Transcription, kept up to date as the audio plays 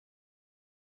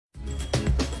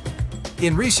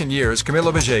In recent years,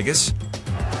 Camilo Villegas,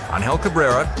 Angel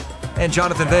Cabrera, and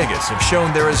Jonathan Vegas have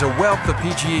shown there is a wealth of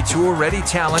PGA Tour ready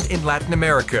talent in Latin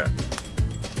America.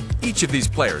 Each of these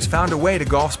players found a way to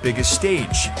golf's biggest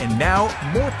stage, and now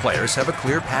more players have a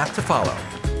clear path to follow.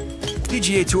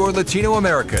 PGA Tour Latino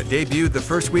America debuted the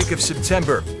first week of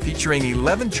September, featuring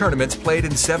 11 tournaments played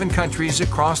in 7 countries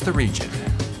across the region.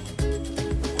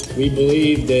 We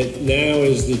believe that now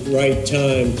is the right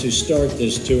time to start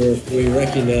this tour. We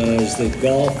recognize that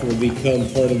golf will become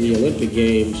part of the Olympic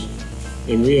Games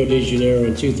in Rio de Janeiro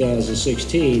in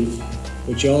 2016,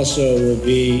 which also will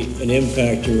be an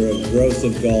impactor of growth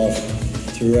of golf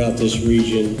throughout this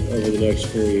region over the next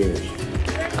 4 years.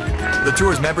 The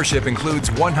tour's membership includes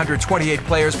 128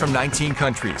 players from 19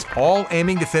 countries, all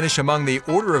aiming to finish among the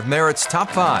Order of Merit's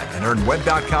top 5 and earn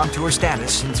Web.com Tour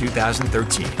status in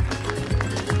 2013.